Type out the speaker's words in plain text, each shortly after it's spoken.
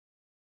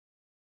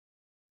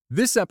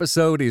This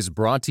episode is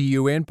brought to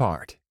you in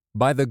part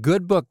by The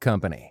Good Book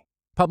Company,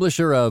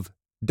 publisher of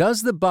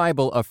Does the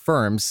Bible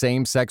Affirm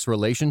Same-Sex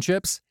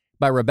Relationships?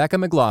 By Rebecca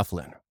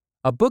McLaughlin,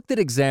 a book that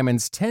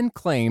examines 10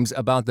 claims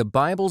about the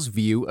Bible's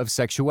view of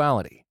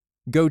sexuality.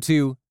 Go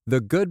to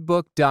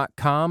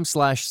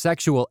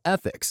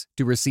thegoodbook.com/sexualethics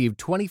to receive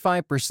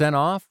 25%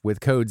 off with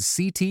code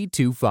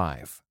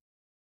CT25.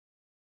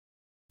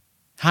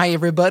 Hi,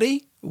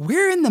 everybody.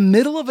 We're in the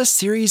middle of a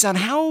series on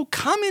how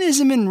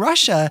communism in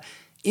Russia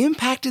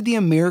impacted the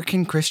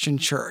American Christian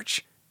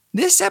church.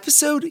 This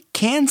episode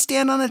can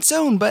stand on its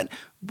own, but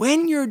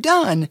when you're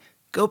done,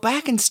 go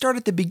back and start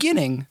at the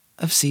beginning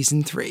of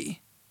Season 3.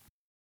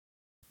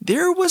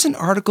 There was an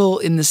article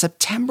in the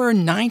September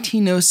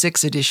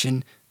 1906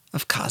 edition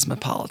of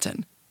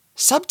Cosmopolitan,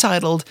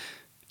 subtitled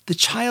The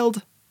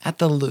Child at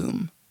the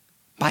Loom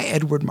by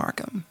Edward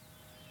Markham.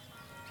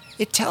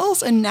 It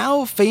tells a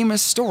now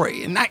famous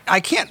story, and I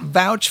can't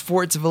vouch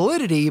for its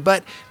validity,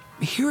 but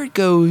here it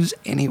goes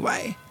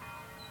anyway.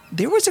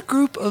 There was a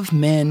group of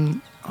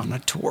men on a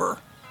tour.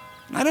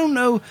 I don't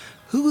know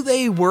who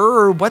they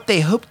were or what they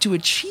hoped to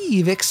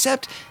achieve,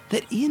 except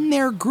that in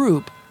their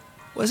group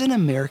was an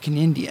American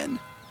Indian.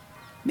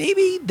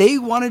 Maybe they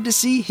wanted to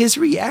see his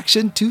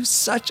reaction to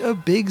such a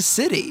big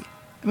city.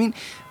 I mean,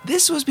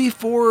 this was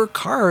before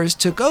cars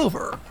took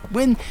over,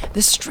 when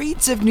the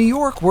streets of New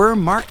York were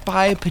marked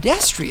by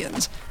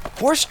pedestrians,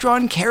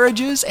 horse-drawn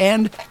carriages,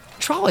 and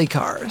trolley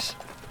cars.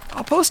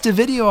 I'll post a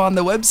video on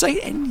the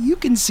website and you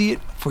can see it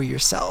for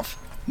yourself.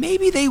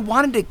 Maybe they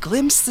wanted to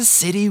glimpse the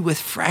city with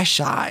fresh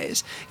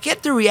eyes,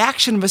 get the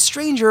reaction of a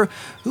stranger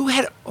who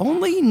had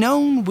only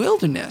known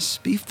wilderness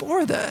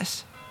before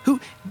this,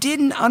 who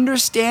didn't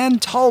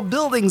understand tall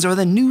buildings or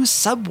the new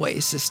subway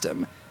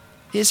system.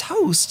 His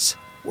hosts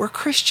were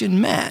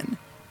Christian men.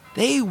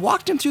 They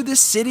walked him through the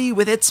city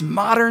with its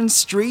modern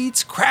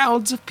streets,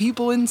 crowds of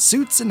people in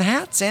suits and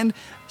hats, and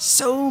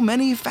so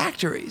many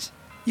factories.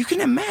 You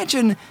can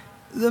imagine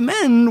the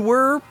men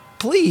were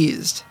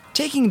pleased,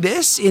 taking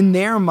this, in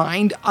their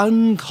mind,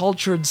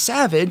 uncultured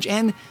savage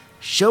and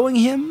showing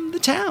him the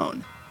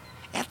town.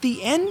 At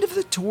the end of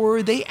the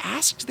tour, they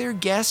asked their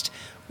guest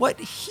what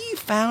he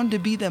found to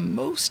be the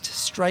most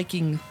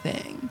striking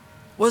thing.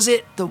 Was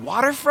it the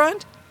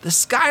waterfront, the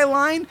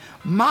skyline,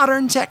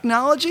 modern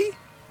technology?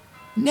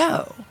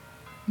 No,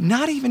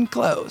 not even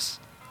close.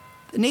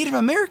 The Native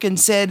American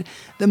said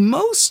the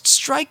most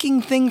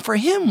striking thing for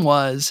him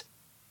was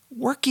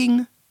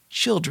working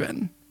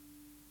children.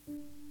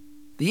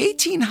 The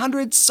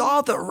 1800s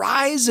saw the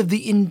rise of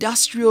the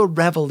Industrial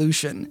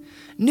Revolution.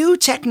 New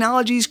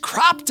technologies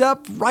cropped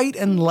up right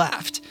and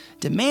left.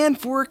 Demand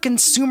for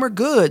consumer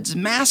goods,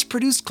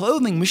 mass-produced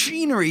clothing,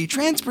 machinery,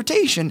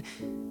 transportation.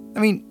 I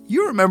mean,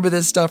 you remember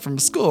this stuff from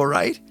school,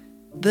 right?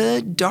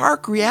 The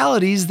dark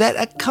realities that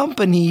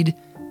accompanied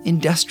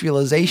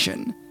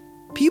industrialization.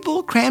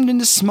 People crammed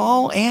into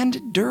small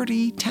and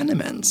dirty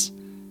tenements.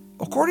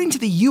 According to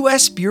the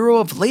U.S. Bureau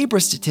of Labor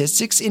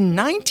Statistics, in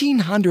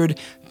 1900,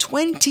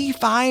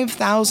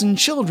 25,000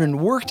 children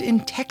worked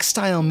in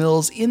textile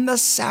mills in the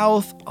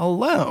South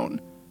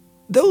alone.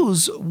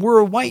 Those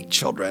were white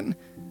children.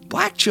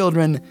 Black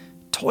children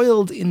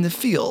toiled in the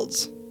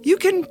fields. You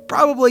can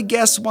probably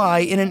guess why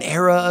in an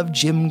era of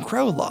Jim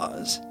Crow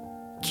laws.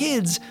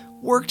 Kids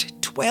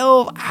worked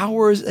 12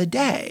 hours a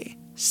day,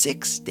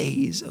 6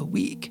 days a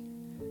week.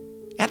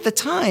 At the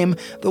time,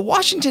 the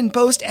Washington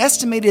Post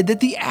estimated that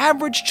the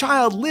average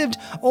child lived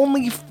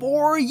only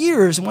 4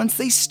 years once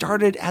they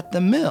started at the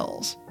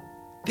mills.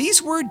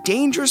 These were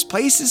dangerous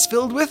places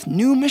filled with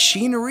new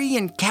machinery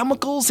and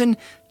chemicals and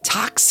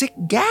toxic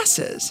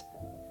gases.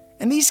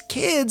 And these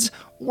kids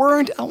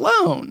weren't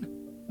alone.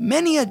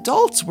 Many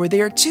adults were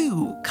there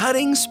too,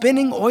 cutting,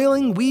 spinning,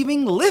 oiling,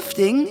 weaving,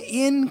 lifting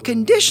in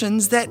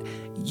conditions that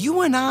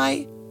you and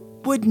I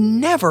would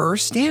never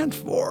stand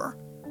for.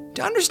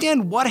 To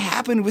understand what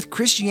happened with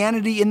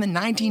Christianity in the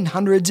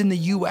 1900s in the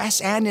US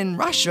and in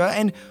Russia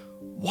and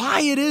why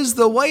it is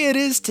the way it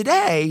is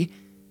today,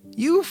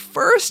 you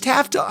first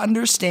have to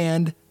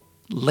understand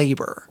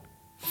labor,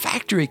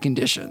 factory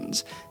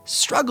conditions,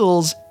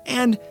 struggles,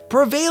 and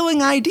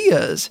prevailing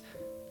ideas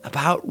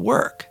about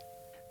work.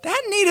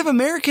 That Native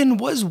American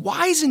was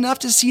wise enough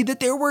to see that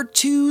there were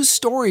two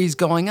stories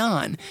going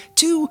on,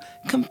 two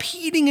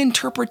competing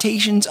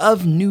interpretations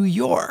of New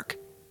York,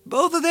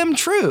 both of them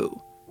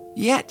true,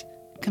 yet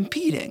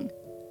competing.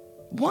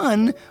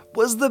 One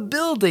was the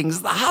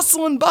buildings, the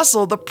hustle and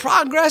bustle, the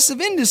progress of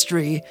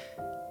industry.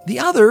 The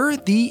other,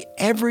 the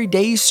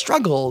everyday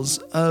struggles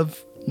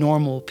of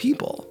normal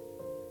people.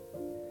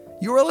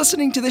 You're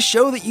listening to the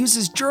show that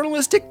uses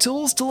journalistic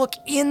tools to look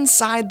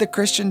inside the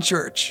Christian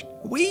church.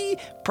 We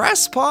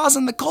press pause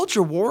on the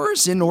culture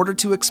wars in order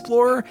to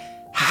explore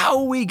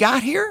how we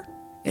got here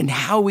and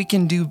how we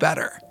can do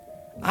better.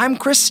 I'm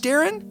Chris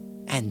Staron,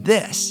 and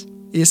this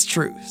is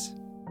Truth.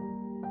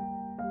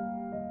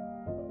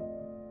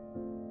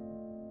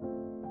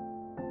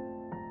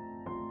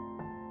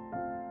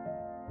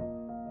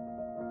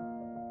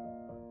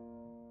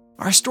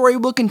 Our story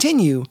will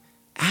continue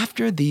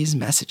after these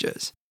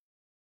messages.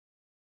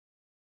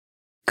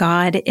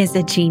 God is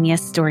a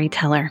genius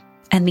storyteller,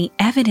 and the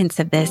evidence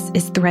of this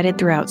is threaded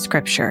throughout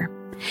Scripture.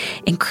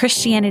 In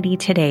Christianity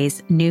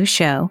Today's new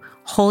show,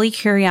 Holy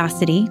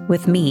Curiosity,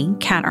 with me,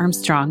 Kat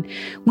Armstrong,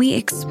 we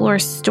explore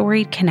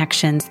storied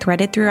connections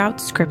threaded throughout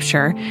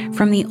Scripture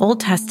from the Old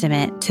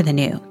Testament to the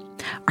New.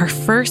 Our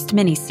first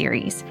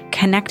mini-series,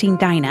 Connecting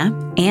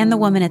Dinah and the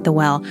Woman at the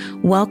Well,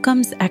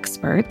 welcomes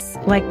experts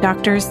like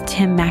Doctors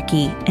Tim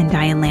Mackey and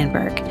Diane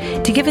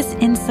Landberg to give us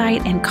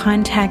insight and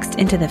context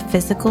into the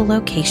physical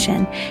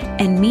location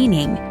and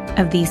meaning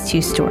of these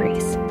two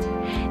stories.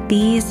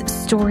 These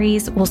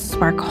stories will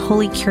spark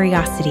holy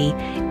curiosity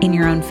in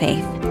your own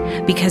faith,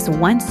 because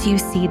once you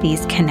see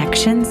these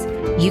connections,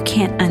 you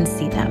can't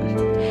unsee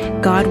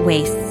them. God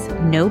wastes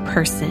no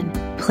person,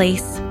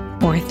 place,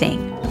 or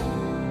thing.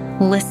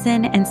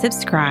 Listen and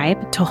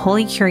subscribe to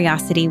Holy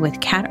Curiosity with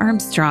Kat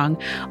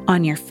Armstrong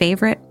on your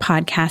favorite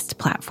podcast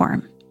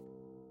platform.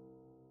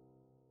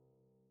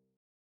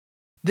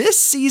 This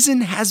season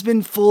has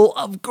been full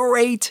of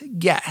great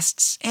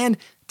guests, and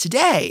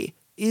today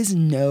is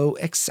no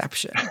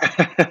exception.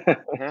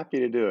 Happy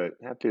to do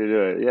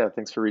it. Yeah,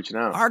 thanks for reaching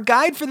out. Our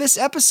guide for this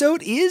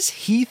episode is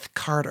Heath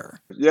Carter.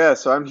 Yeah,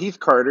 so I'm Heath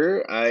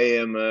Carter. I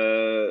am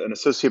an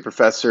associate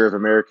professor of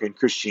American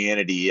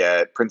Christianity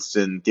at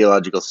Princeton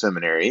Theological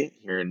Seminary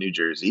here in New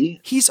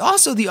Jersey. He's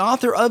also the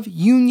author of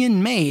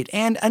Union Made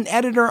and an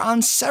editor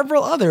on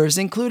several others,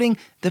 including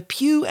The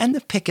Pew and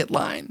the Picket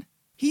Line.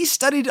 He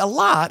studied a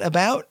lot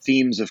about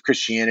themes of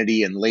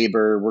Christianity and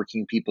labor,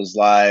 working people's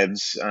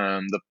lives,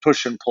 the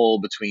push and pull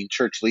between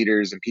church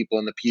leaders and people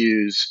in the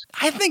pews.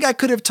 I think I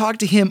could have talked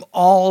to him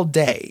all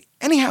day.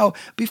 Anyhow,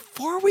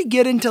 before we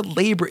get into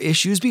labor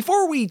issues,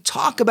 before we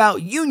talk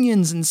about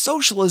unions and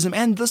socialism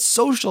and the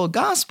social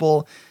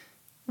gospel,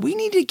 we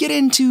need to get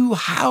into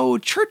how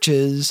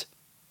churches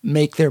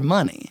make their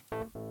money.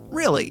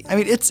 Really, I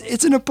mean,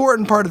 it's an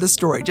important part of the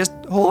story. Just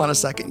hold on a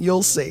second,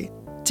 you'll see.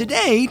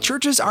 Today,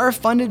 churches are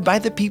funded by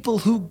the people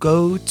who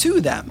go to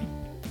them.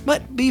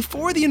 But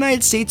before the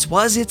United States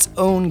was its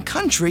own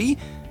country,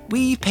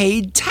 we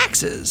paid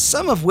taxes,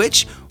 some of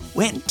which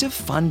went to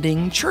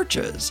funding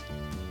churches.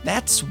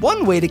 That's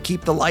one way to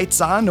keep the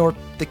lights on or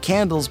the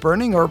candles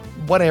burning or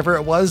whatever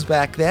it was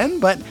back then,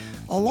 but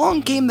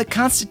along came the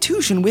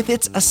Constitution with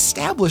its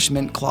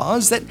Establishment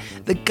Clause that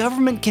the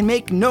government can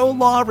make no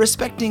law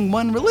respecting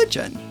one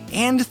religion,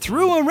 and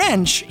threw a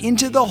wrench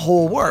into the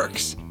whole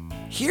works.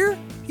 Here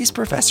is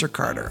Professor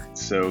Carter.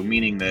 So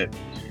meaning that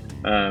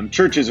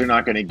churches are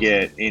not going to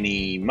get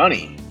any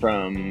money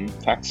from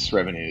tax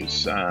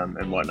revenues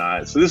and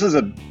whatnot. So this is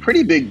a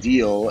pretty big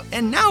deal.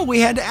 And now we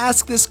had to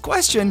ask this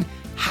question,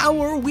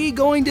 how are we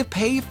going to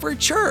pay for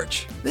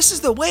church? This is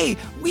the way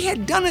we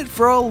had done it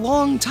for a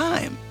long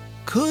time.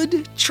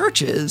 Could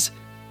churches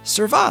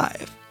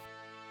survive?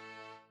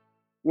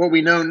 What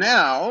we know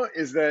now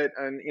is that,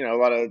 and a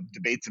lot of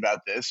debates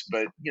about this,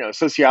 but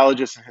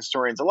sociologists and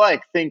historians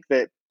alike think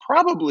that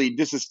probably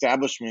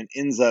disestablishment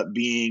ends up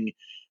being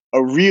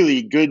a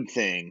really good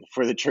thing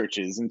for the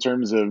churches in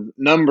terms of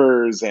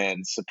numbers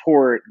and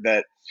support,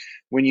 that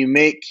when you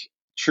make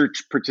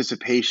church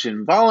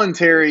participation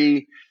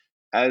voluntary,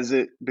 as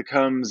it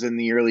becomes in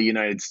the early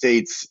United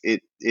States,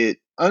 it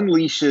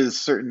unleashes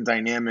certain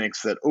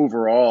dynamics that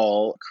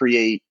overall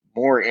create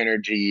more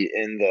energy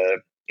in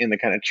the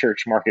kind of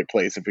church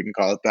marketplace, if we can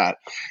call it that.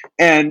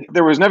 And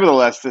there was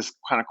nevertheless this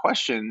kind of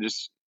question,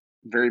 just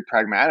very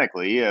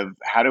pragmatically, of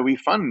how do we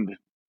fund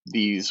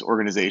these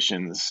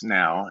organizations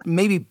now?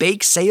 Maybe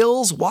bake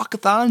sales,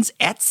 walkathons,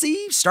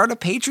 Etsy, start a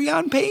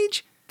Patreon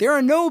page? There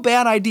are no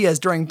bad ideas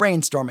during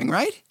brainstorming,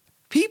 right?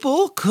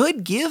 People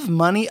could give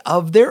money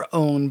of their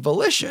own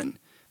volition,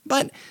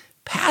 but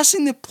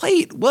passing the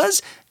plate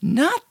was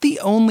not the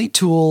only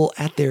tool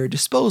at their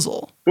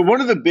disposal. But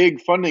one of the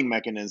big funding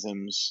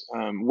mechanisms,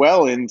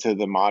 well into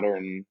the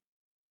modern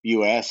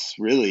U.S.,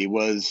 really,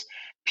 was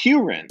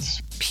pew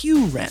rents.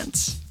 Pew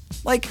rents.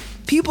 Like,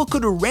 people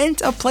could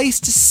rent a place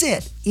to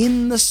sit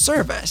in the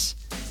service.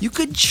 You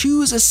could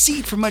choose a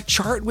seat from a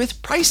chart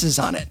with prices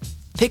on it.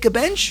 Pick a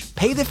bench,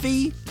 pay the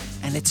fee,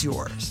 and it's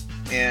yours.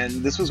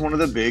 And this was one of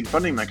the big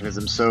funding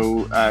mechanisms.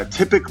 So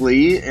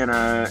typically in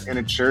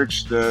a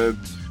church, the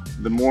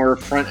more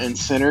front and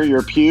center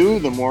your pew,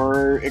 the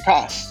more it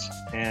costs.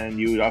 And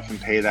you would often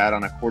pay that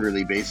on a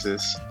quarterly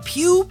basis.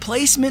 Pew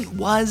placement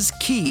was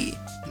key.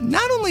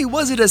 Not only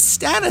was it a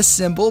status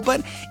symbol,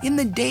 but in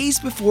the days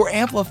before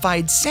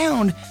amplified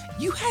sound,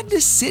 you had to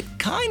sit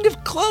kind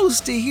of close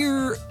to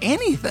hear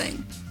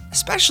anything,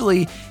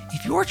 especially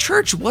if your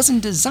church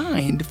wasn't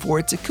designed for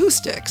its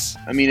acoustics.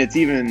 I mean, it's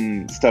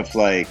even stuff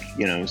like,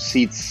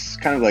 seats,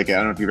 kind of like, I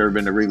don't know if you've ever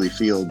been to Wrigley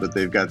Field, but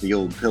they've got the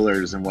old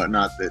pillars and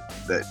whatnot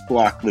that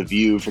block the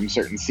view from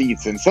certain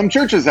seats. And some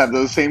churches have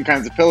those same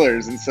kinds of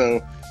pillars. And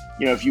so,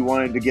 if you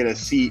wanted to get a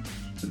seat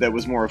that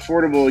was more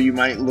affordable, you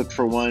might look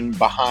for one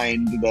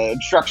behind the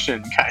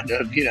obstruction, kind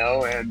of,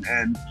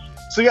 and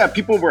so yeah,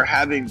 people were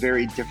having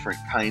very different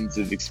kinds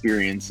of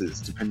experiences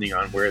depending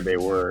on where they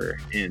were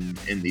in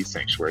these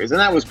sanctuaries. And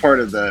that was part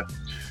of the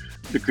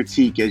the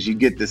critique as you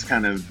get this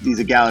kind of these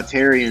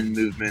egalitarian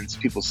movements,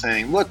 people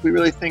saying, look, we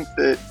really think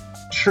that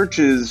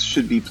churches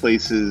should be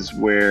places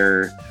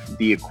where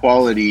the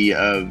equality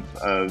of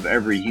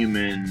every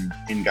human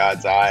in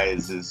God's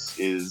eyes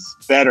is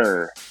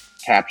better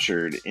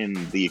captured in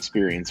the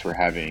experience we're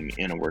having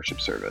in a worship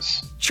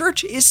service.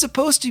 Church is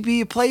supposed to be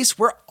a place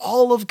where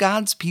all of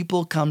God's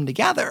people come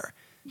together.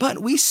 But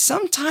we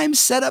sometimes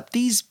set up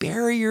these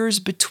barriers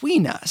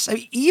between us. I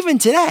mean, even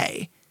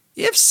today,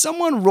 if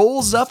someone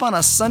rolls up on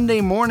a Sunday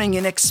morning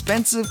in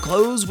expensive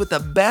clothes with the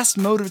best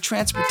mode of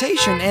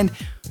transportation and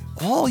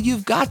all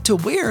you've got to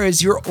wear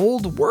is your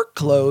old work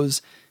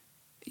clothes,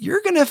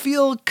 you're going to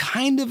feel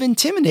kind of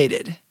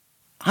intimidated,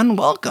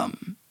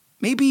 unwelcome,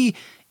 maybe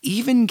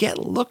even get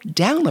looked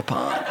down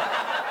upon.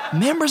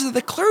 Members of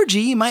the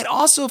clergy might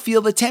also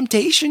feel the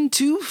temptation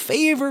to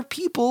favor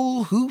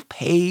people who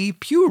pay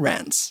pew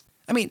rents.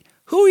 I mean,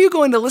 who are you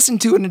going to listen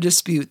to in a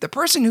dispute? The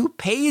person who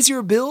pays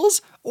your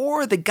bills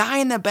or the guy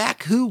in the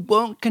back who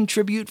won't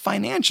contribute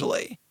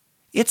financially?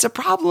 It's a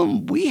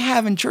problem we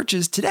have in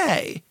churches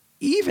today,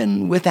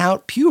 even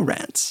without pew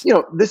rents.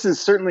 This is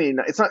certainly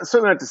not,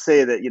 certainly not to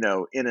say that,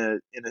 in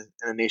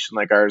a nation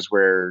like ours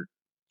where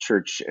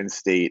church and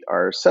state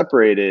are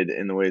separated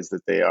in the ways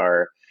that they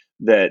are,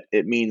 that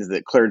it means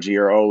that clergy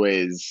are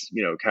always,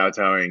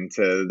 kowtowing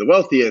to the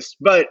wealthiest.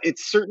 But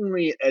it's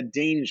certainly a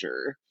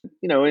danger,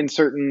 in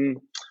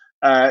certain,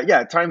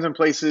 times and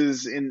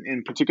places,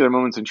 in particular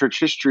moments in church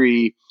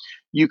history,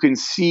 you can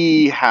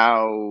see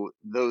how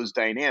those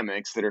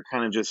dynamics that are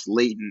kind of just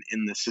latent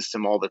in the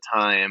system all the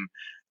time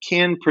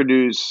can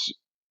produce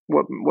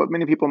what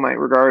many people might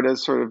regard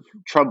as sort of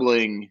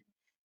troubling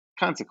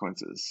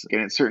consequences.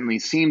 And it certainly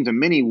seemed to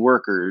many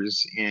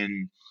workers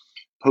in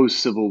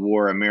post-Civil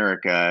War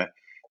America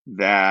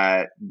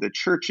that the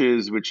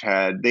churches, which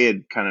they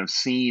had kind of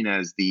seen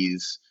as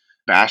these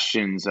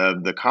bastions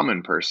of the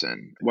common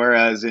person,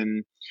 whereas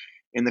in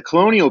the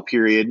colonial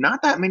period,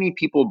 not that many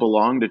people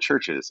belonged to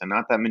churches, and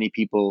not that many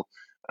people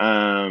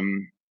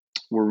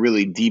were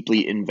really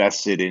deeply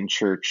invested in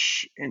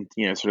church and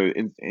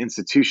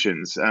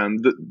institutions.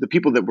 The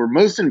people that were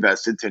most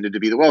invested tended to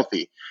be the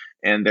wealthy,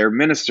 and their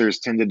ministers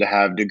tended to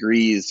have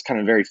degrees, kind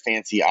of very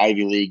fancy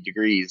Ivy League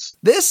degrees.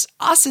 This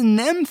us and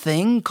them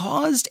thing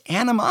caused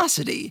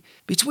animosity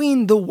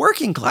between the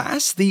working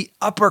class, the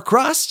upper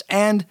crust,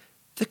 and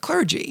the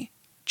clergy.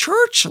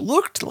 Church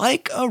looked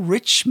like a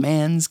rich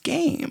man's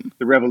game.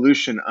 The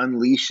revolution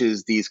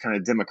unleashes these kind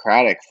of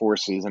democratic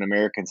forces in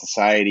American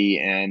society,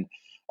 and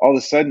all of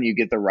a sudden you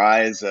get the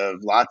rise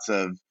of lots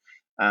of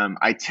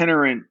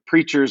itinerant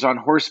preachers on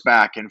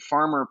horseback and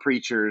farmer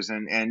preachers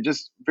and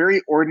just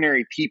very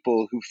ordinary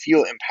people who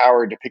feel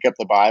empowered to pick up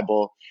the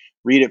Bible,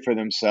 read it for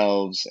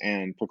themselves,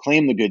 and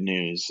proclaim the good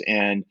news.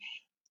 And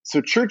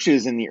so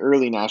churches in the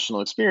early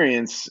national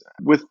experience,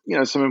 with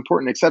some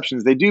important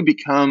exceptions, they do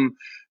become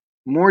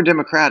more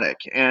democratic.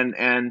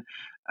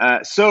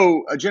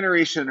 So a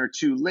generation or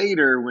two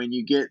later, when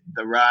you get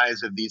the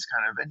rise of these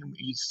kind of, and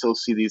you still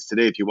see these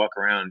today if you walk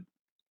around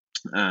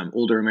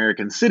older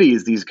American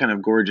cities, these kind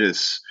of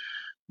gorgeous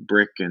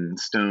brick and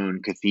stone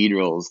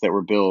cathedrals that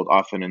were built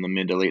often in the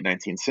mid to late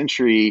 19th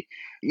century,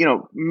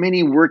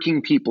 many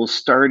working people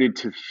started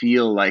to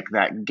feel like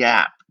that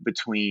gap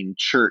between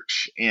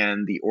church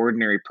and the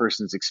ordinary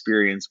person's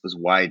experience was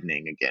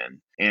widening again.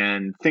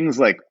 And things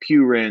like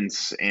pew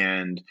rents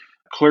and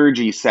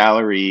clergy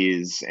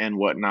salaries and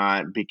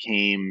whatnot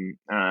became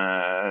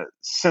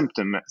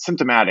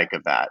symptomatic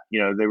of that.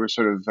 They were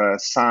sort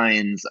of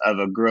signs of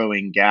a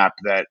growing gap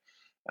that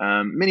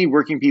many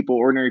working people,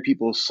 ordinary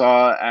people,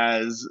 saw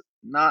as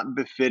not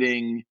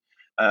befitting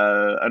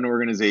an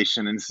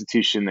organization,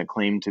 institution that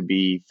claimed to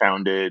be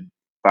founded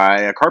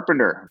by a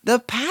carpenter. The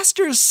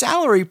pastor's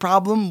salary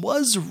problem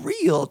was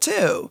real,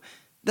 too.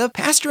 The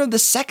pastor of the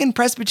Second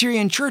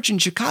Presbyterian Church in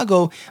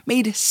Chicago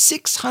made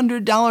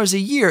 $600 a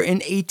year in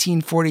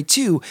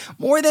 1842,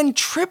 more than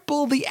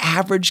triple the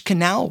average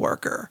canal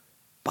worker.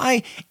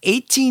 By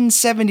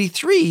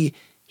 1873,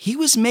 he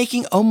was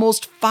making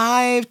almost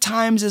 5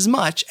 times as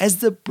much as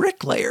the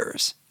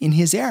bricklayers in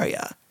his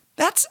area.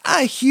 That's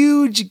a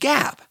huge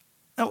gap.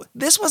 Now,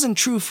 this wasn't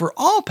true for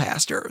all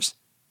pastors,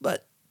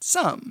 but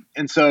some.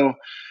 And so,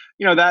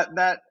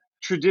 that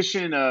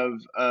tradition of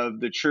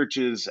the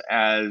churches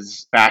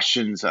as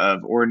bastions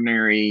of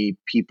ordinary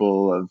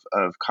people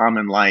of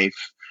common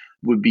life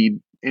would be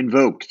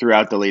invoked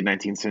throughout the late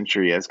 19th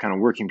century as kind of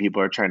working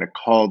people are trying to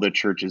call the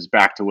churches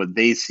back to what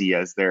they see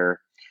as their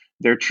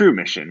true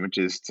mission, which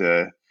is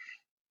to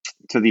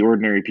the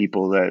ordinary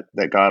people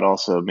that God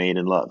also made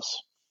and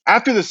loves.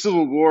 After the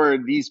Civil War,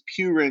 these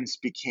pew rents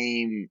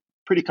became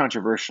pretty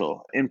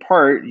controversial, in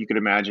part, you could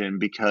imagine,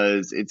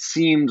 because it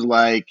seemed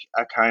like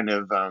a kind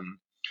of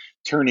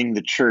turning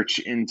the church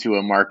into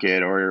a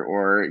market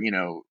or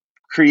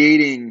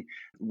creating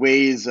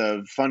ways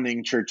of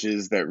funding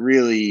churches that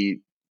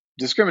really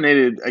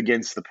discriminated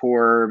against the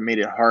poor, made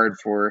it hard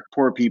for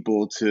poor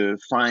people to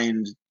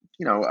find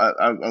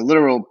a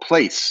literal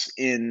place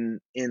in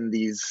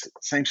these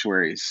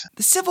sanctuaries.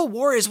 The Civil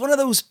War is one of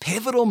those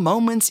pivotal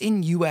moments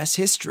in U.S.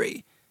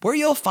 history. where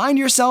you'll find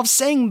yourself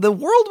saying the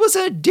world was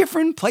a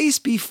different place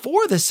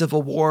before the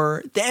Civil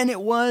War than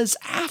it was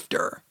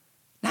after.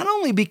 Not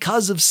only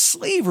because of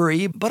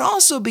slavery, but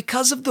also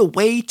because of the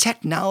way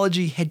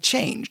technology had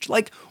changed,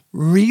 like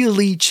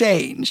really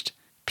changed.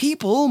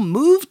 People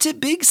moved to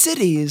big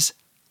cities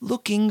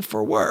looking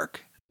for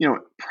work.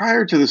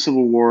 Prior to the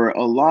Civil War,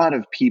 a lot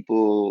of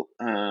people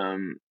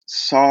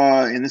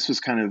saw, and this was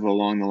kind of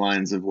along the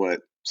lines of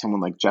what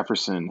someone like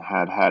Jefferson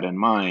had in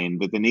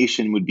mind, that the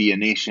nation would be a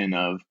nation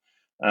of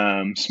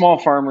small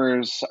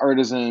farmers,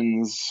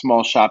 artisans,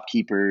 small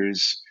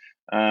shopkeepers.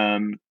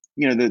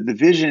 The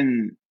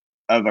vision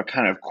of a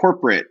kind of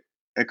corporate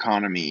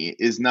economy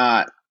is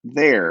not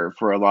there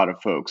for a lot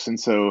of folks. And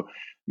so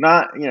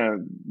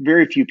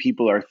very few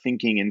people are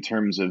thinking in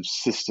terms of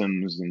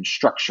systems and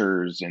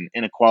structures and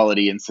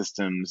inequality in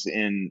systems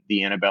in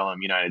the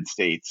antebellum United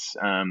States.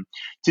 To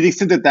the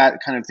extent that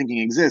kind of thinking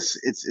exists,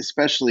 it's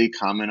especially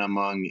common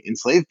among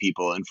enslaved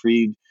people and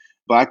freed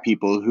Black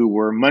people who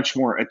were much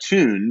more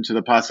attuned to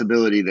the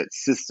possibility that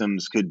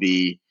systems could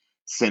be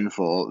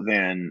sinful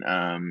than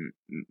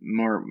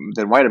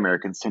white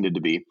Americans tended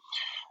to be.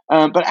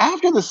 But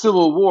after the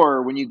Civil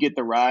War, when you get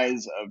the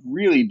rise of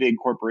really big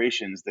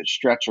corporations that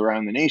stretch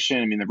around the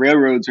nation, I mean, the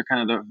railroads are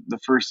kind of the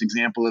first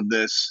example of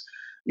this.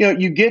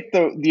 You get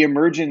the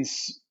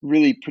emergence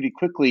really pretty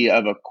quickly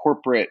of a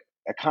corporate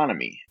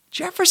economy.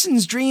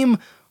 Jefferson's dream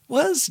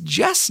was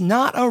just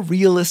not a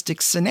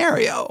realistic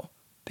scenario.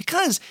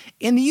 Because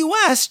in the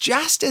US,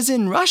 just as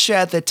in Russia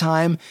at the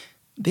time,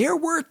 there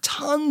were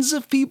tons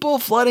of people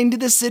flooding to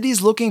the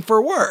cities looking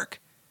for work.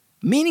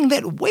 Meaning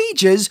that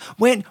wages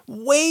went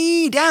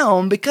way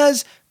down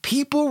because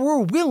people were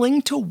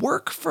willing to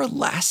work for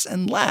less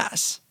and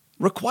less.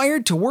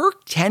 Required to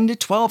work 10 to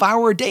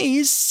 12-hour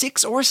days,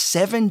 6 or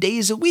 7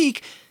 days a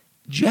week,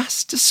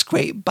 just to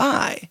scrape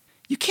by.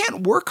 You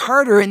can't work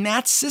harder in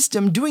that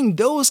system doing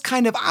those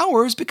kind of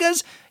hours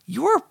because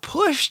you're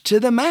pushed to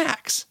the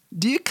max.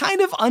 Do you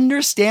kind of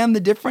understand the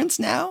difference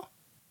now?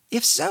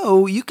 If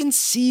so, you can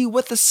see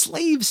what the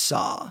slaves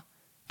saw,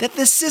 that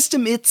the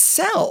system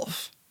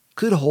itself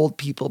could hold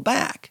people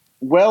back.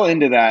 Well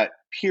into that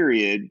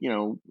period,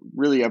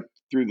 really up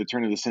through the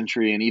turn of the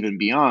century and even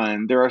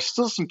beyond, there are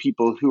still some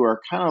people who are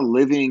kind of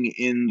living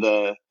in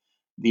the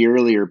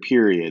earlier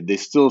period. They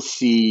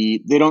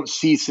don't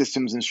see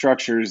systems and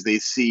structures. They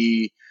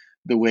see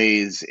the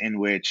ways in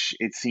which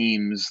it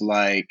seems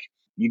like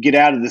you get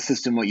out of the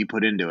system what you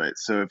put into it.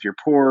 So if you're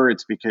poor,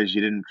 it's because you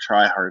didn't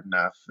try hard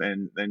enough.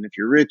 And if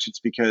you're rich,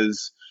 it's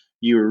because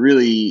you were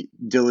really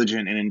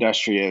diligent and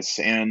industrious.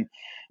 And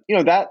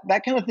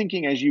that kind of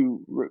thinking, as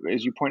you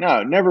point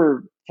out,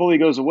 never fully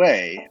goes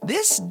away.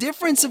 This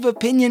difference of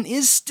opinion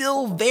is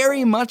still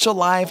very much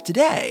alive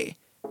today.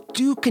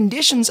 Do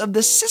conditions of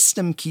the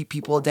system keep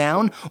people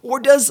down, or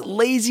does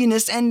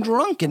laziness and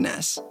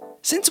drunkenness?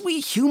 Since we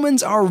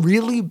humans are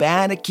really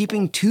bad at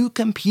keeping two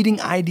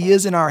competing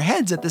ideas in our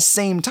heads at the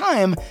same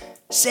time,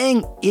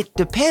 saying it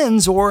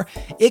depends or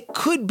it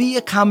could be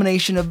a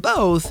combination of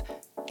both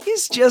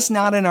is just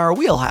not in our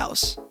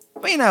wheelhouse.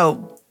 But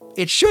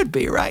it should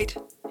be, right?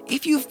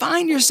 If you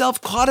find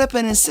yourself caught up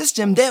in a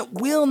system that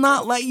will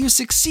not let you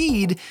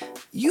succeed,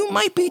 you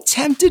might be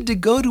tempted to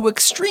go to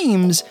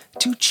extremes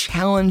to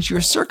challenge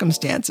your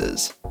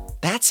circumstances.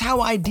 That's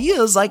how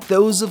ideas like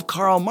those of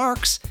Karl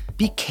Marx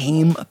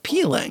became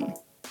appealing.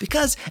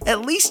 Because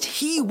at least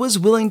he was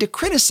willing to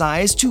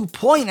criticize, to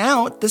point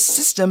out the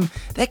system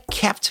that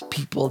kept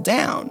people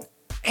down.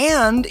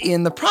 And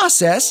in the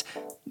process,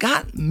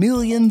 got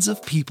millions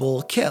of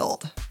people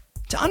killed.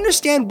 To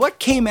understand what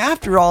came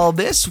after all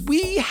this,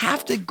 we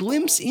have to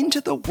glimpse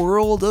into the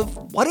world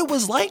of what it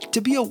was like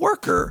to be a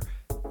worker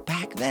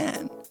back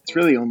then. It's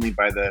really only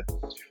by the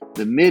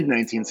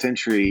mid-19th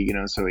century,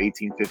 so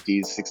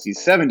 1850s, 60s,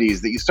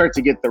 70s, that you start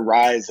to get the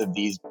rise of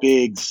these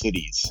big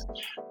cities.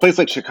 A place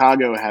like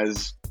Chicago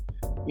has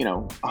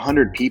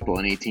 100 people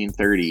in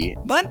 1830.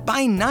 But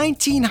by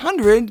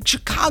 1900,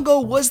 Chicago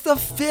was the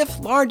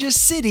 5th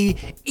largest city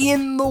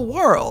in the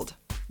world.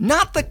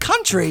 Not the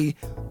country,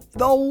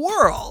 the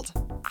world.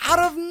 Out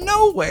of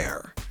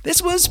nowhere.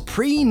 This was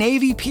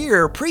pre-Navy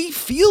Pier,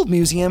 pre-Field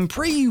Museum,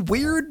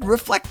 pre-weird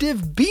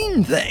reflective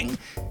bean thing.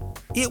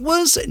 It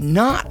was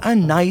not a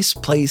nice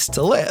place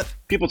to live.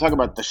 People talk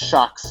about the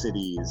shock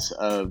cities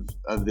of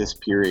this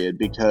period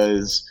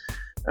because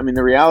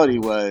the reality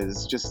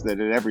was just that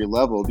at every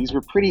level, these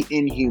were pretty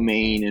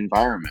inhumane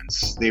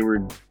environments. They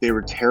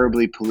were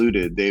terribly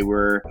polluted. They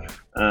were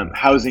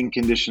housing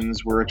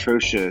conditions were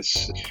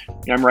atrocious.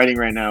 I'm writing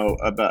right now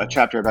about a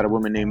chapter about a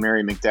woman named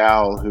Mary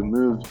McDowell who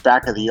moved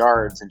back of the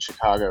yards in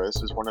Chicago.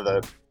 This was one of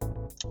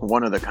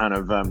the kind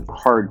of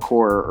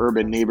hardcore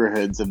urban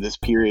neighborhoods of this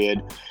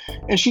period,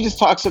 and she just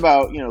talks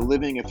about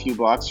living a few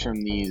blocks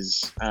from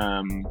these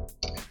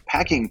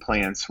packing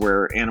plants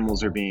where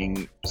animals are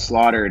being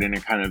slaughtered in a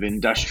kind of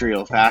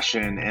industrial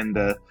fashion, and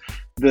the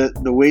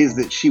ways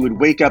that she would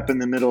wake up in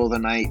the middle of the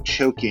night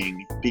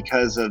choking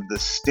because of the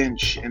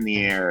stench in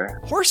the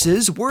air.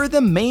 Horses were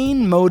the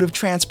main mode of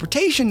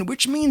transportation,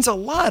 which means a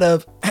lot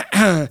of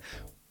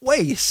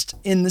waste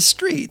in the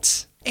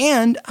streets.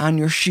 and on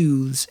your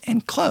shoes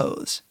and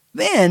clothes.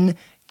 Then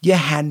you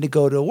had to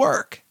go to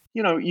work.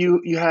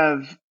 You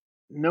have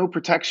no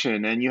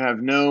protection, and you have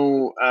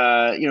no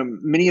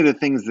many of the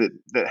things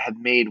that had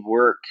made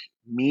work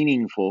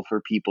meaningful for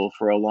people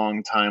for a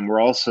long time were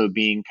also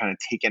being kind of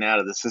taken out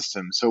of the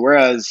system. So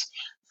whereas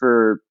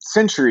for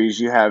centuries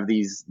you have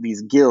these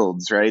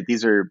guilds, right?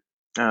 These are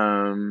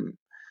um,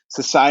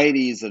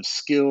 societies of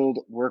skilled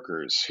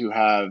workers who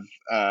have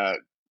uh,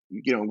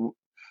 you know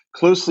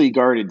closely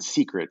guarded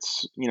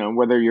secrets.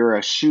 Whether you're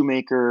a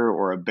shoemaker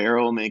or a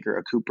barrel maker,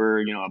 a cooper,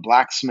 a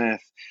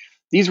blacksmith,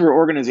 these were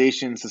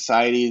organizations,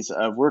 societies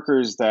of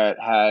workers that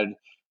had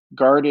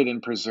guarded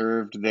and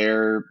preserved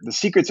the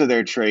secrets of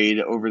their trade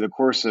over the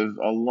course of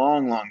a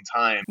long, long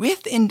time.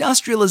 With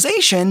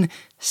industrialization,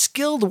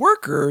 skilled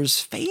workers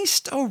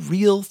faced a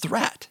real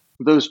threat.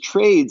 Those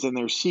trades and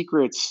their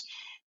secrets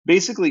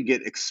basically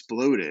get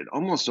exploded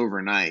almost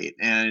overnight.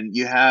 And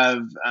you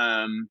have,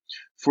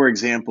 for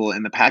example,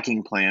 in the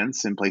packing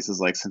plants in places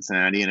like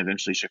Cincinnati and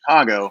eventually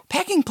Chicago.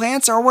 Packing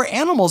plants are where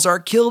animals are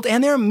killed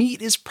and their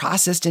meat is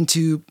processed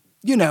into,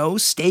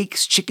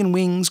 steaks, chicken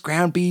wings,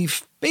 ground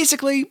beef,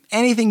 basically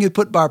anything you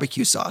put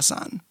barbecue sauce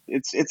on.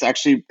 It's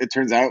actually, it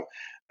turns out,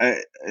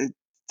 it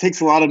takes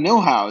a lot of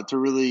know-how to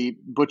really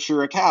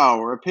butcher a cow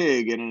or a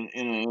pig in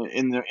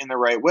the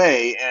right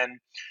way, and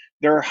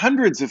there are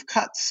hundreds of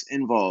cuts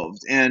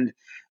involved, and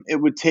it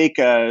would take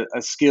a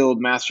skilled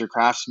master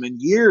craftsman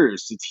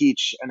years to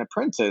teach an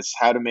apprentice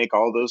how to make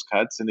all those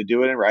cuts and to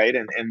do it right.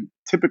 And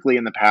typically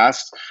in the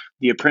past,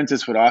 the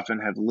apprentice would often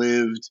have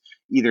lived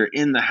either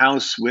in the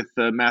house with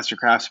the master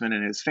craftsman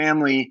and his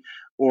family,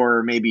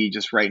 or maybe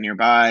just right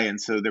nearby. And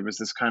so there was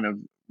this kind of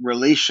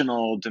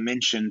relational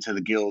dimension to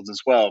the guilds as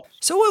well.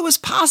 So it was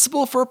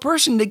possible for a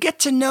person to get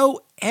to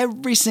know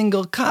every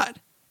single cut.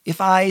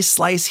 If I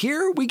slice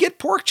here, we get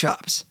pork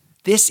chops.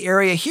 This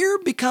area here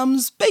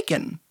becomes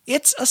bacon.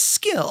 It's a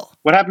skill.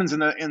 What happens in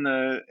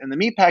the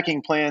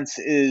meatpacking plants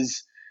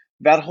is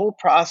that whole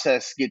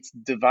process gets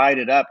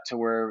divided up to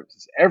where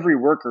every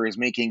worker is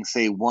making,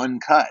 say, one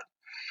cut.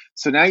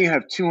 So now you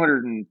have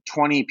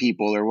 220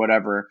 people or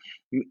whatever,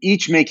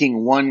 each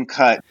making one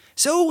cut.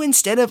 So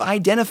instead of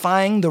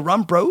identifying the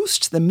rump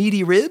roast, the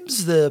meaty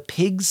ribs, the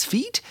pig's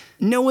feet,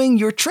 knowing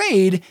your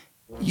trade,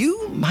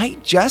 you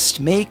might just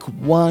make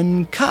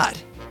one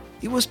cut.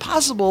 It was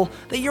possible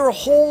that your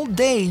whole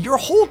day, your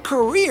whole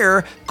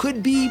career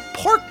could be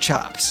pork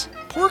chops,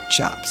 pork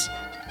chops,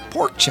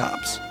 pork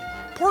chops,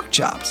 pork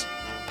chops,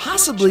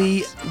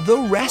 possibly the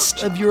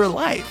rest of your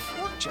life,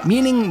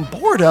 meaning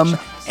boredom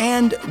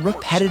and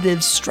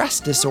repetitive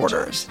stress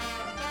disorders.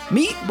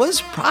 Meat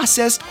was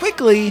processed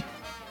quickly,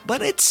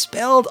 but it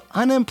spelled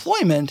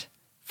unemployment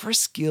for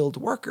skilled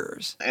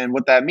workers. And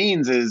what that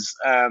means is,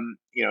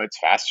 it's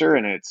faster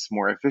and it's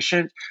more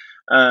efficient.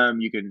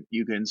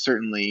 You can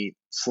certainly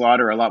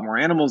slaughter a lot more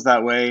animals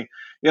that way.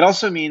 It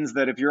also means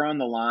that if you're on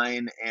the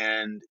line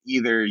and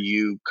either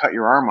you cut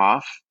your arm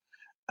off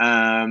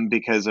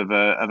because of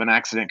an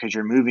accident, because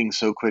you're moving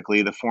so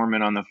quickly, the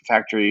foreman on the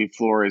factory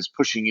floor is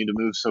pushing you to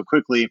move so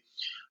quickly,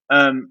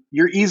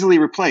 you're easily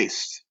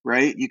replaced,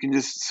 right?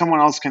 Someone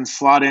else can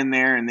slot in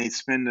there and they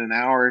spend an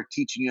hour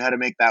teaching you how to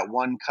make that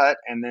one cut,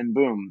 and then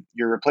boom,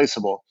 you're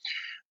replaceable.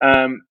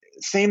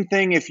 Same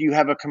thing if you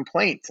have a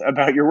complaint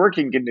about your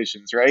working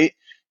conditions, right?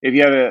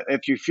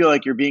 If you feel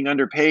like you're being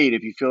underpaid,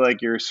 if you feel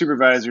like your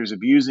supervisor is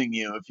abusing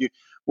you,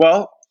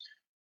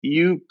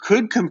 you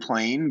could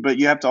complain, but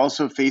you have to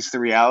also face the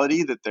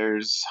reality that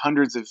there's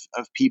hundreds of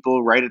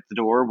people right at the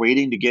door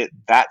waiting to get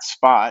that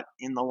spot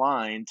in the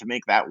line to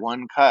make that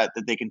one cut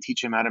that they can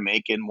teach him how to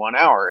make in 1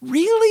 hour.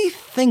 Really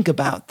think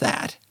about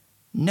that.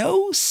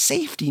 No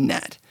safety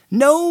net,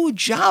 no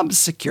job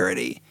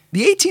security.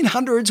 The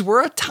 1800s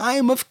were a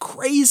time of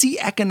crazy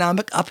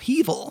economic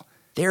upheaval.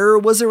 There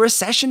was a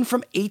recession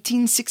from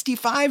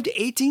 1865 to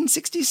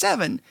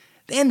 1867,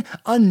 then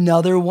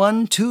another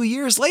one 2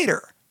 years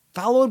later,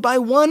 followed by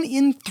one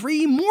in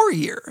 3 more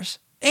years,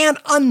 and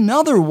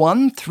another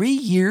one 3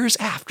 years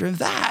after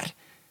that.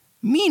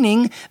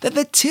 Meaning that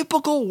the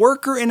typical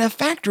worker in a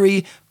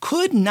factory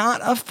could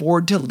not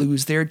afford to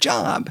lose their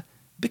job,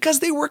 because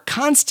they were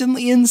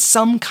constantly in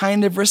some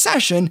kind of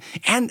recession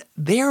and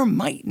there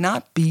might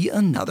not be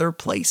another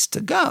place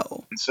to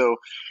go. So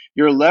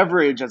your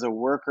leverage as a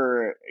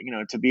worker,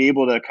 to be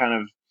able to kind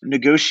of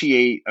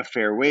negotiate a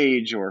fair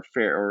wage or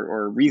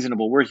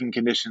reasonable working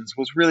conditions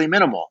was really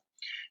minimal.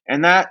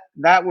 And that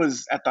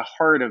was at the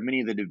heart of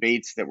many of the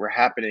debates that were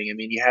happening. I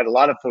mean, you had a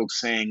lot of folks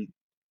saying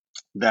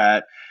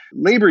that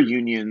labor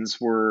unions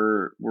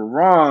were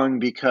wrong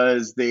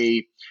because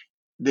they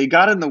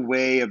got in the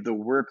way of the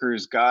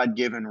worker's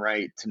God-given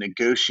right to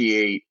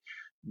negotiate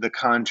the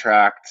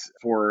contract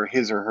for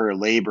his or her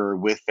labor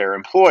with their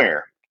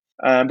employer.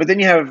 But then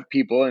you have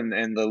people,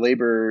 and the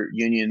labor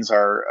unions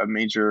are a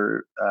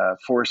major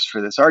force for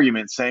this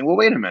argument, saying, well,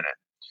 wait a minute.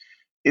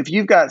 If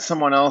you've got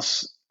someone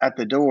else at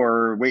the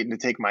door waiting to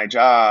take my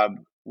job,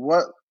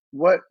 what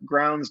what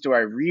grounds do I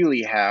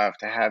really have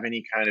to have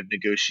any kind of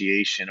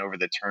negotiation over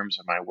the terms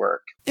of my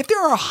work? If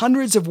there are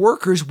hundreds of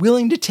workers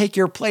willing to take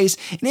your place,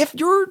 and if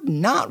you're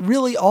not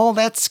really all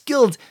that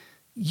skilled,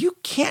 you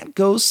can't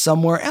go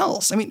somewhere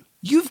else. I mean,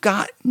 you've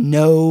got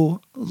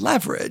no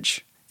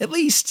leverage, at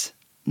least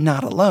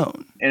not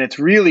alone. And it's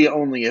really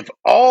only if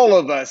all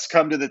of us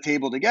come to the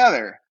table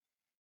together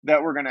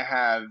that we're going to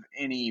have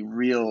any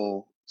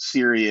real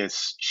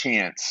serious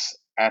chance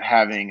at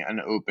having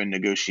an open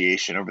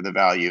negotiation over the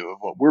value of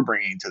what we're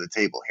bringing to the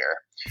table here.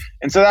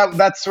 And so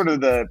that's sort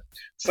of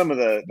some of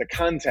the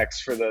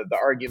context for the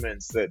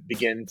arguments that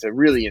begin to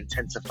really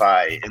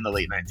intensify in the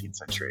late 19th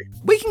century.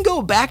 We can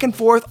go back and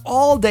forth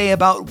all day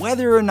about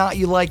whether or not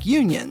you like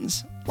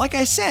unions. Like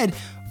I said,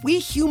 we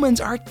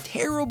humans are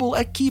terrible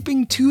at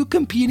keeping two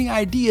competing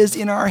ideas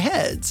in our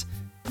heads.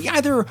 We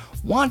either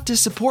want to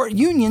support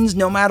unions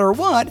no matter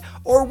what,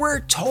 or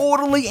we're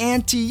totally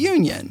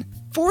anti-union.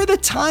 For the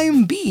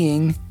time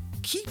being,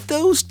 keep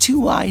those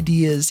two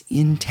ideas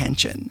in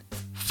tension.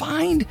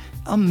 Find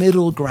a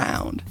middle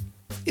ground.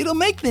 It'll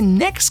make the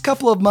next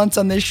couple of months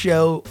on this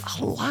show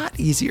a lot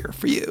easier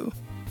for you.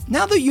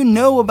 Now that you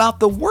know about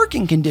the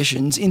working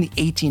conditions in the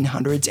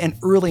 1800s and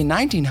early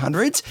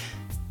 1900s,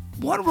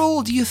 what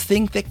role do you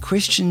think that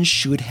Christians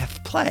should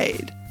have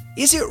played?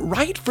 Is it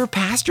right for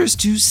pastors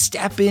to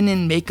step in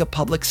and make a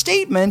public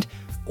statement,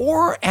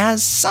 or,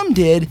 as some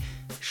did,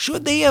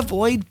 should they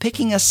avoid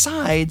picking a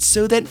side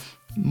so that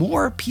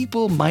more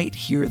people might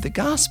hear the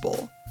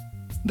gospel?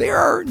 There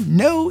are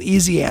no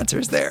easy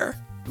answers there.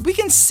 We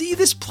can see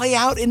this play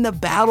out in the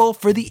battle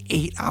for the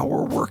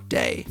 8-hour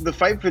workday. The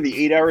fight for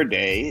the 8-hour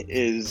day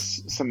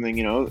is something,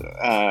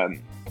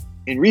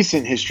 in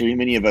recent history,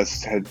 many of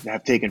us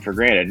have taken for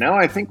granted. Now,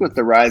 I think with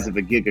the rise of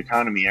the gig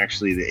economy,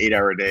 actually, the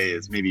 8-hour day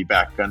is maybe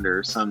back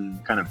under some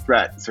kind of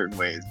threat in certain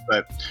ways.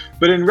 But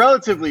in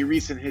relatively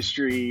recent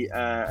history,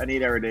 an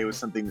 8-hour day was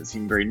something that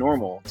seemed very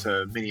normal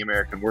to many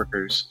American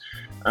workers.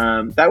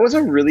 That was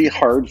a really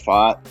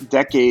hard-fought,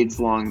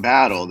 decades-long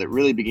battle that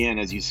really began,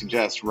 as you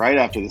suggest, right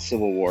after the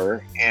Civil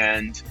War.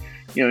 And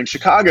in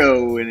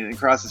Chicago and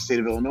across the state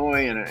of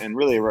Illinois and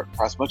really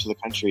across much of the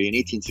country, in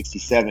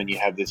 1867, you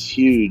have this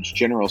huge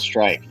general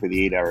strike for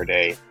the 8-hour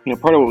day.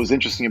 Part of what was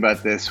interesting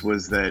about this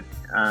was that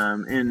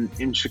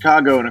in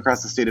Chicago and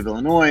across the state of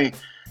Illinois,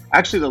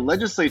 actually the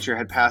legislature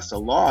had passed a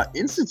law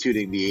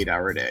instituting the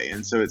 8-hour day.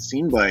 And so it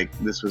seemed like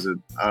this was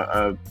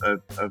a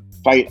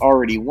fight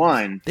already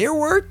won. There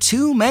were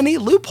too many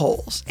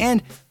loopholes,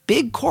 and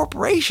big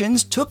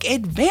corporations took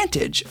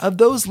advantage of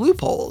those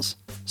loopholes.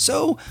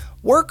 So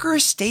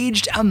workers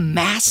staged a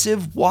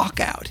massive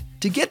walkout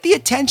to get the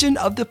attention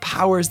of the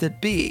powers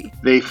that be.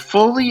 They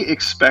fully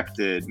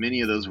expected,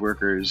 many of those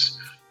workers,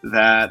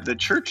 that the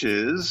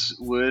churches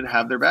would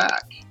have their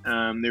back.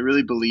 They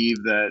really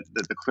believed that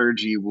the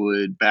clergy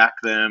would back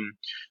them.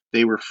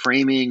 They were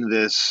framing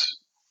this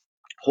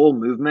whole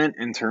movement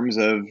in terms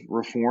of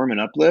reform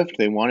and uplift.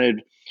 They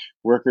wanted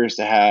workers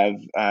to have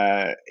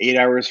 8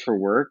 hours for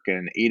work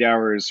and 8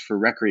 hours for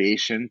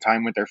recreation,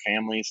 time with their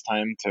families,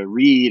 time to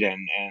read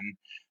and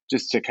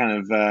just to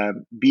kind of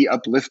be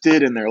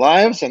uplifted in their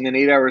lives, and then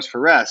 8 hours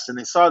for rest. And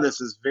they saw this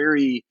as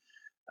very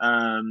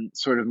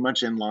sort of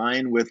much in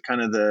line with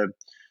kind of the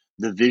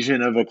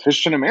vision of a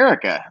Christian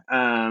America,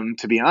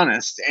 to be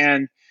honest.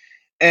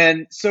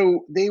 And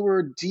so they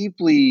were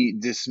deeply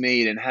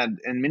dismayed and had,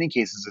 in many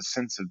cases, a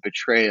sense of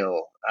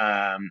betrayal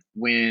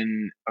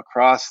when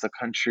across the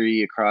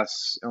country,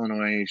 across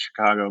Illinois,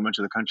 Chicago, much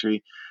of the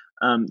country,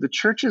 the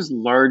churches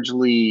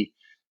largely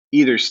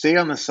either stay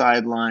on the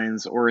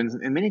sidelines or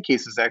in many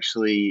cases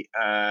actually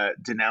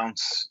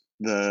denounce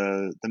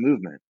the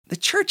movement. The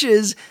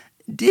churches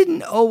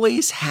didn't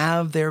always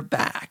have their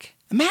back.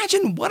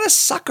 Imagine what a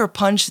sucker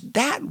punch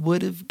that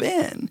would have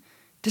been.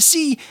 To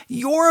see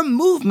your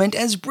movement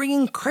as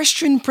bringing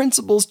Christian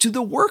principles to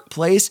the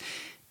workplace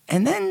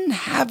and then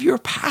have your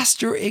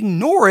pastor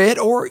ignore it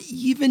or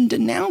even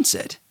denounce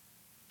it.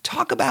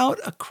 Talk about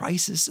a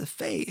crisis of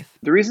faith.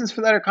 The reasons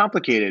for that are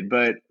complicated,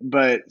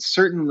 but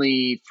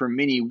certainly for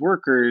many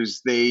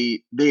workers,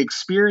 they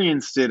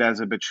experienced it as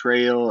a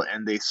betrayal,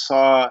 and they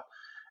saw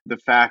the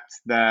fact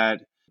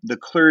that the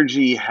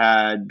clergy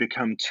had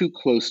become too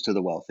close to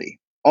the wealthy.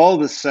 All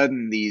of a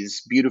sudden,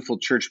 these beautiful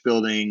church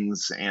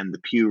buildings and the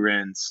pew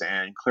rents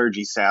and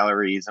clergy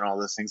salaries and all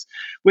those things,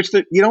 which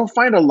you don't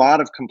find a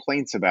lot of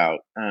complaints about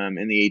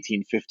in the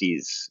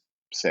 1850s,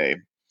 say.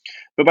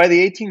 But by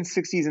the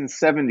 1860s and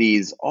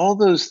 70s, all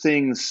those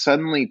things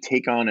suddenly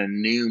take on a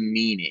new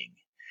meaning,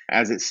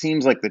 as it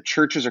seems like the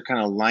churches are kind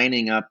of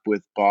lining up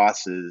with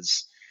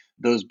bosses.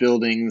 Those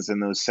buildings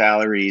and those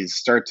salaries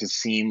start to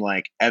seem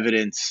like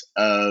evidence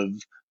of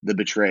the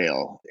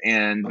betrayal.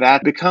 And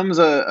that becomes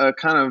a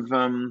kind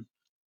of,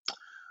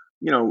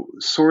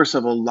 source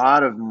of a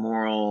lot of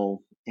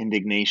moral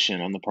indignation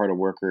on the part of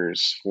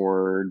workers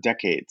for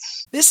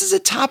decades. This is a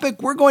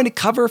topic we're going to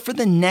cover for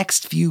the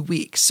next few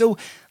weeks, so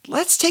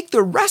let's take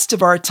the rest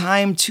of our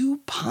time to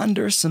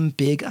ponder some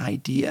big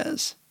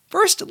ideas.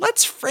 First,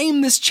 let's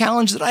frame this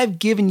challenge that I've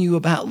given you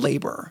about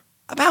labor.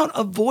 about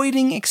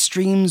avoiding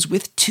extremes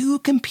with two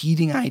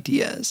competing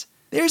ideas.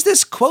 There's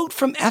this quote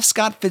from F.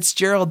 Scott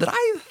Fitzgerald that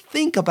I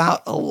think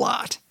about a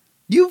lot.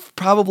 You've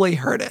probably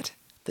heard it.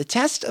 The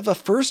test of a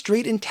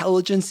first-rate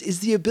intelligence is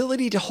the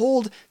ability to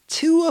hold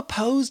two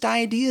opposed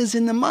ideas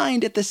in the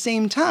mind at the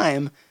same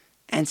time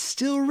and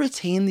still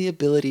retain the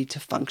ability to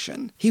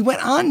function. He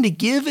went on to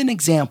give an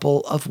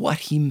example of what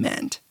he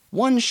meant.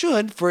 One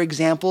should, for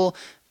example,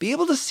 be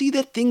able to see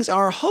that things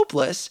are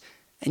hopeless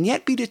and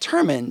yet be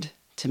determined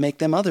to make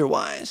them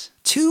otherwise.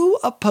 Two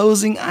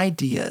opposing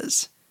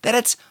ideas. That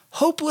it's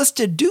hopeless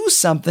to do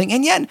something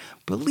and yet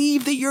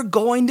believe that you're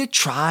going to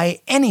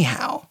try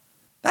anyhow.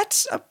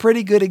 That's a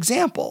pretty good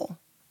example.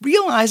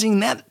 Realizing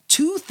that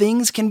two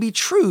things can be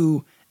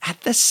true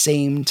at the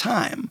same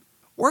time.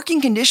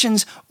 Working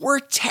conditions were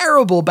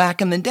terrible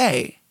back in the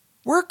day.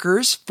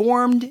 Workers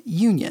formed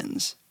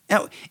unions.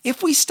 Now,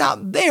 if we stop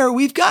there,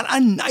 we've got a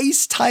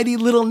nice, tidy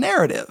little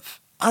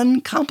narrative.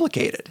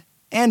 Uncomplicated.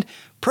 And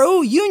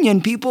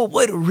pro-union people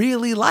would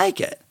really like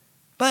it.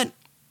 But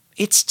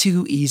it's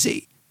too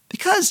easy.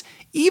 Because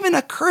even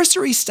a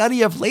cursory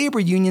study of labor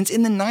unions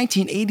in the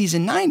 1980s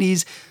and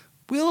 90s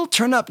will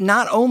turn up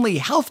not only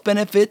health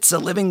benefits, a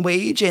living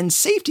wage, and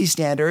safety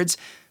standards,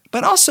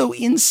 but also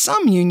in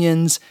some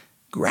unions,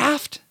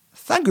 graft,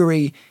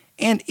 thuggery,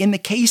 and in the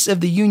case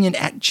of the union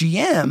at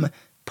GM,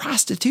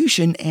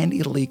 prostitution and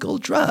illegal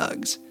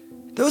drugs.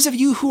 Those of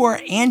you who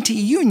are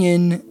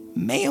anti-union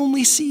may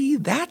only see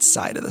that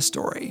side of the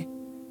story.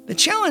 The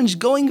challenge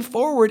going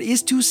forward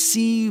is to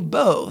see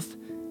both.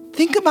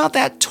 Think about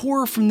that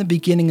tour from the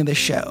beginning of the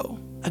show.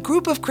 A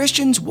group of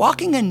Christians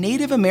walking a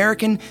Native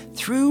American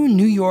through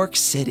New York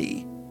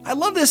City. I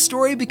love this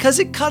story because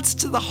it cuts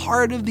to the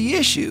heart of the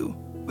issue.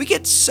 We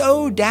get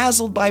so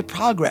dazzled by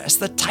progress,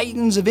 the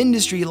titans of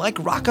industry like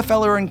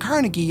Rockefeller and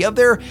Carnegie, of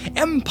their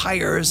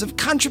empires, of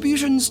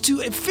contributions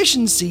to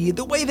efficiency,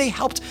 the way they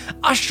helped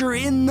usher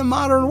in the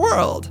modern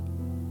world.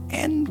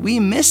 And we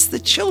miss the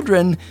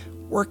children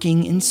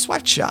working in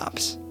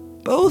sweatshops.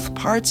 Both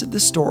parts of the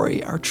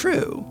story are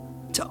true.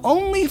 To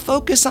only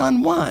focus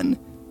on one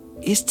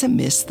is to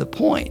miss the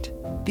point.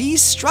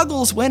 These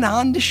struggles went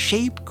on to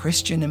shape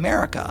Christian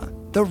America,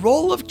 the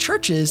role of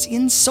churches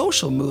in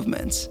social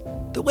movements,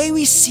 the way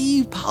we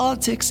see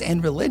politics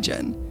and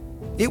religion.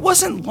 It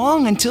wasn't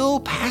long until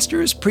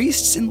pastors,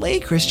 priests, and lay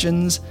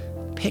Christians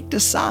picked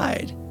a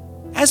side.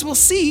 As we'll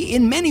see,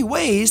 in many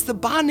ways, the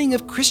bonding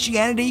of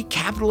Christianity,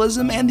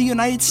 capitalism, and the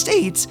United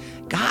States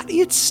got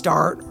its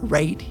start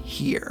right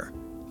here.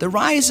 The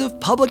rise of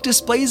public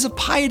displays of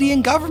piety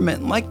in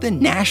government, like the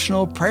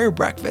National Prayer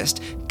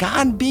Breakfast,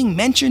 God being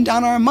mentioned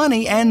on our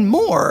money, and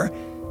more,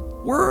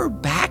 were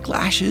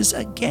backlashes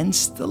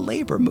against the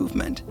labor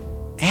movement,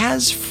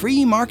 as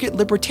free market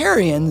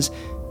libertarians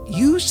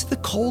used the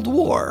Cold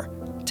War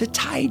to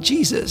tie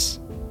Jesus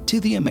to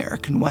the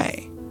American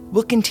way.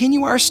 We'll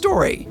continue our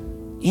story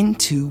in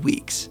 2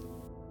 weeks.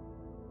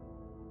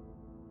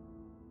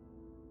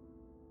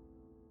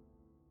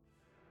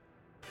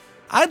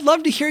 I'd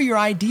love to hear your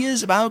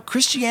ideas about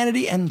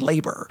Christianity and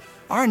labor.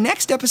 Our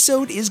next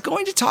episode is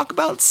going to talk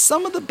about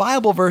some of the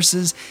Bible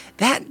verses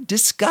that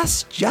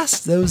discuss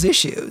just those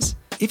issues.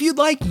 If you'd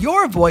like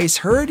your voice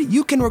heard,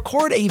 you can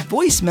record a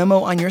voice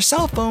memo on your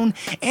cell phone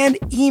and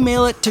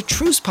email it to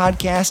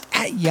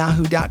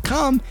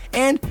trucepodcast@yahoo.com,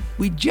 and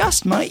we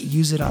just might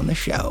use it on the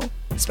show.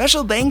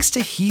 Special thanks to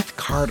Heath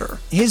Carter.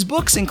 His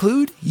books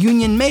include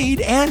Union Made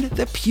and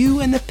The Pew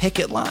and the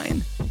Picket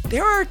Line.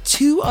 There are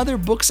 2 other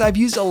books I've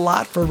used a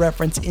lot for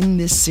reference in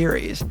this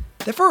series.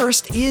 The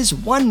first is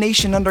One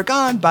Nation Under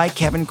God by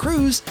Kevin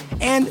Kruse,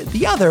 and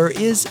the other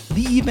is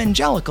The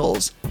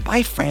Evangelicals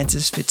by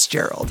Francis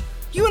Fitzgerald.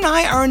 You and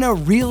I are in a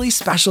really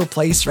special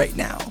place right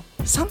now.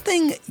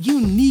 Something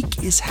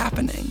unique is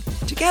happening.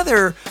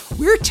 Together,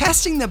 we're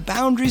testing the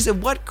boundaries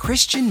of what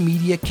Christian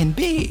media can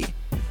be.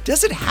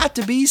 Does it have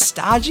to be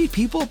stodgy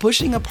people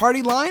pushing a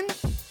party line?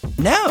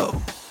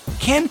 No.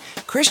 Can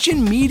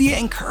Christian media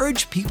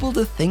encourage people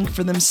to think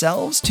for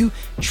themselves, to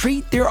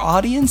treat their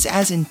audience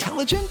as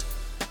intelligent?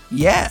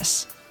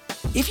 Yes.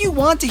 If you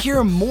want to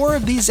hear more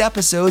of these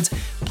episodes,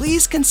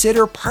 please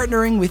consider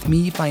partnering with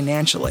me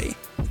financially.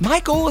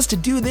 My goal is to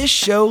do this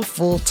show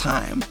full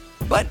time,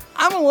 but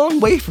I'm a long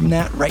way from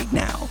that right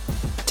now.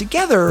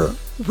 Together,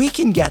 we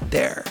can get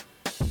there.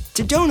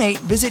 To donate,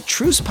 visit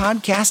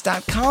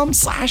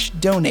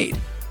trucepodcast.com/donate.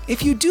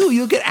 If you do,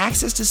 you'll get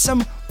access to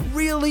some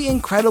really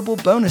incredible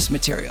bonus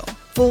material.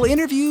 Full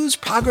interviews,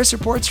 progress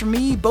reports from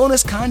me,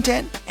 bonus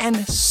content,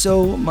 and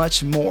so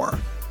much more.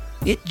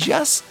 It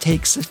just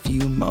takes a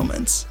few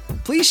moments.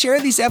 Please share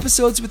these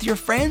episodes with your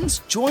friends,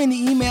 join the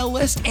email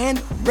list,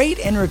 and rate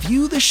and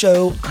review the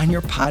show on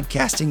your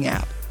podcasting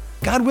app.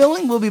 God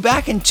willing, we'll be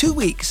back in 2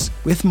 weeks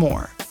with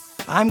more.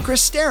 I'm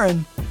Chris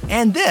Staron,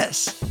 and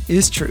this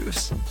is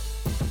Truce.